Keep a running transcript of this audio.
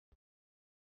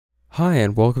Hi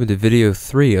and welcome to video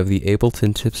 3 of the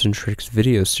Ableton Tips and Tricks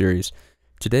video series.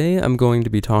 Today I'm going to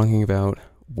be talking about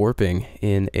warping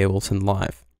in Ableton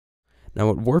Live. Now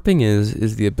what warping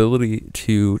is the ability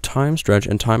to time stretch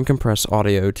and time compress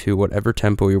audio to whatever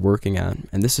tempo you're working at.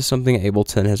 And this is something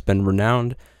Ableton has been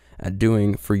renowned at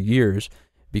doing for years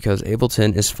because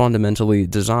Ableton is fundamentally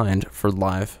designed for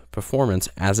live performance,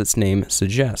 as its name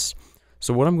suggests.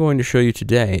 So what I'm going to show you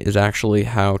today is actually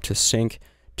how to sync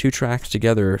two tracks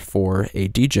together for a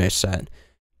DJ set,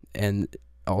 and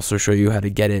also show you how to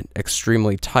get it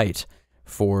extremely tight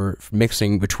for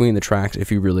mixing between the tracks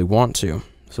if you really want to.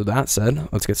 So that said,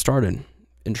 let's get started.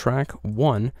 In track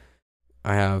 1,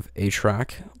 I have a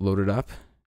track loaded up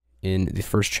in the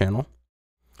first channel.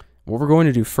 What we're going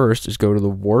to do first is go to the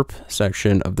warp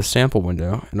section of the sample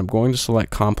window, and I'm going to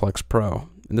select Complex Pro.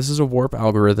 And this is a warp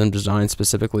algorithm designed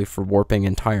specifically for warping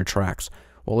entire tracks.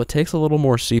 While it takes a little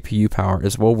more CPU power,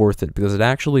 it's well worth it because it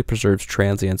actually preserves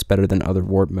transients better than other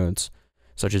warp modes,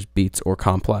 such as beats or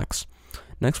complex.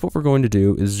 Next, what we're going to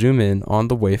do is zoom in on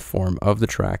the waveform of the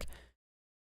track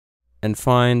and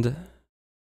find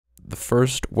the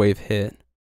first wave hit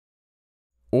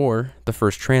or the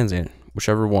first transient,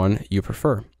 whichever one you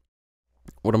prefer.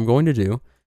 What I'm going to do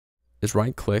is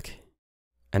right click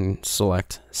and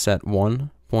select set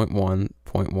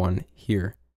 1.1.1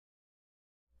 here.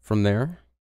 From there,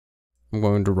 I'm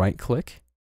going to right click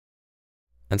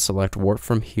and select warp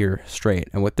from here straight.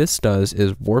 And what this does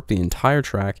is warp the entire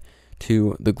track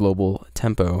to the global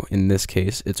tempo. In this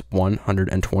case, it's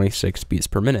 126 beats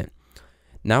per minute.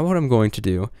 Now what I'm going to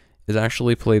do is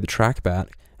actually play the track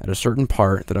back at a certain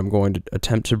part that I'm going to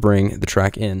attempt to bring the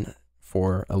track in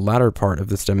for a latter part of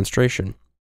this demonstration.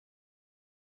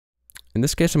 In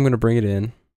this case, I'm going to bring it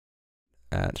in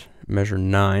at measure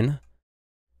 9.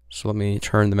 So let me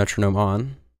turn the metronome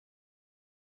on.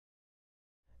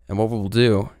 And what we'll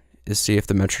do is see if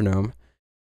the metronome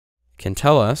can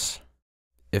tell us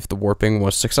if the warping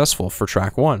was successful for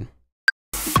track 1.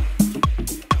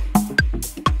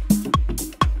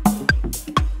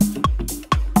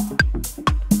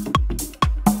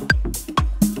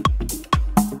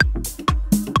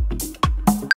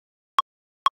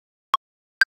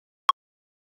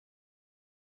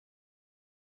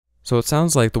 So it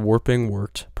sounds like the warping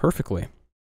worked perfectly.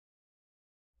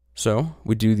 So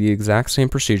we do the exact same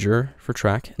procedure for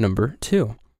track number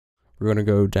 2. We're going to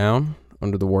go down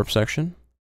under the warp section,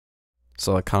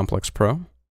 select Complex Pro.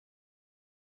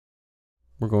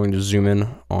 We're going to zoom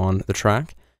in on the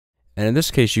track. And in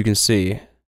this case, you can see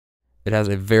it has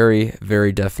a very,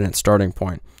 very definite starting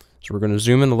point. So we're going to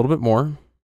zoom in a little bit more.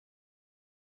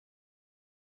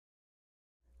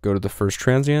 Go to the first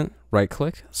transient, right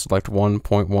click, select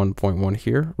 1.1.1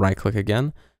 here, right click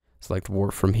again, select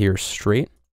warp from here straight.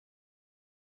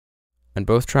 And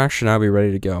both tracks should now be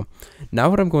ready to go. Now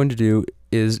what I'm going to do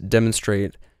is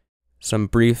demonstrate some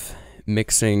brief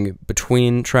mixing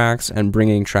between tracks and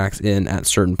bringing tracks in at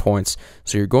certain points.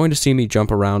 So you're going to see me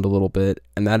jump around a little bit,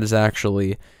 and that is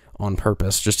actually on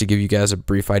purpose, just to give you guys a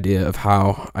brief idea of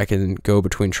how I can go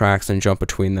between tracks and jump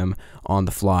between them on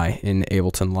the fly in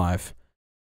Ableton Live.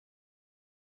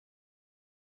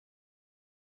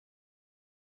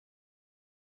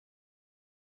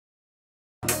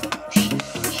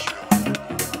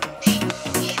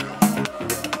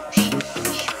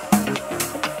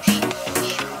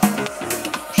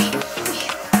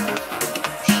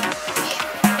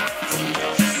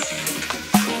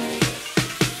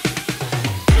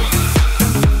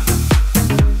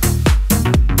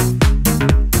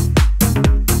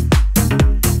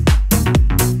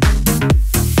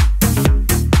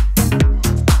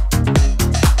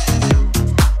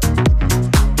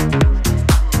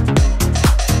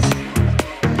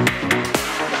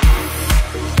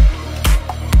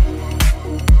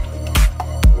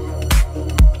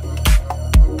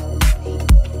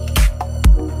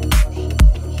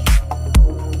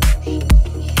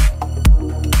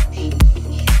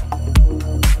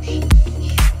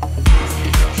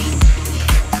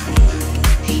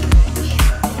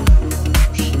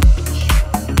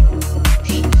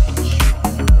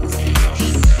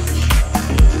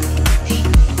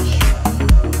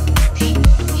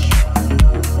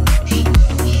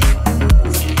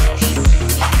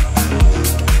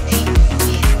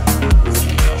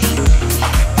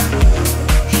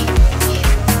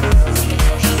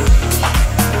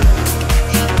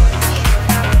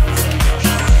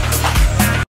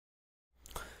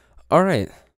 Alright,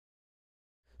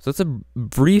 so that's a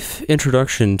brief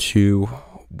introduction to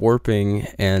warping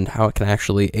and how it can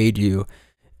actually aid you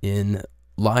in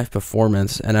live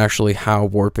performance and actually how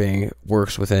warping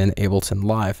works within Ableton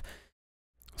Live.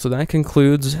 So that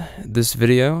concludes this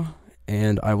video.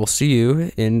 and I will see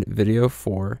you in video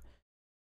 4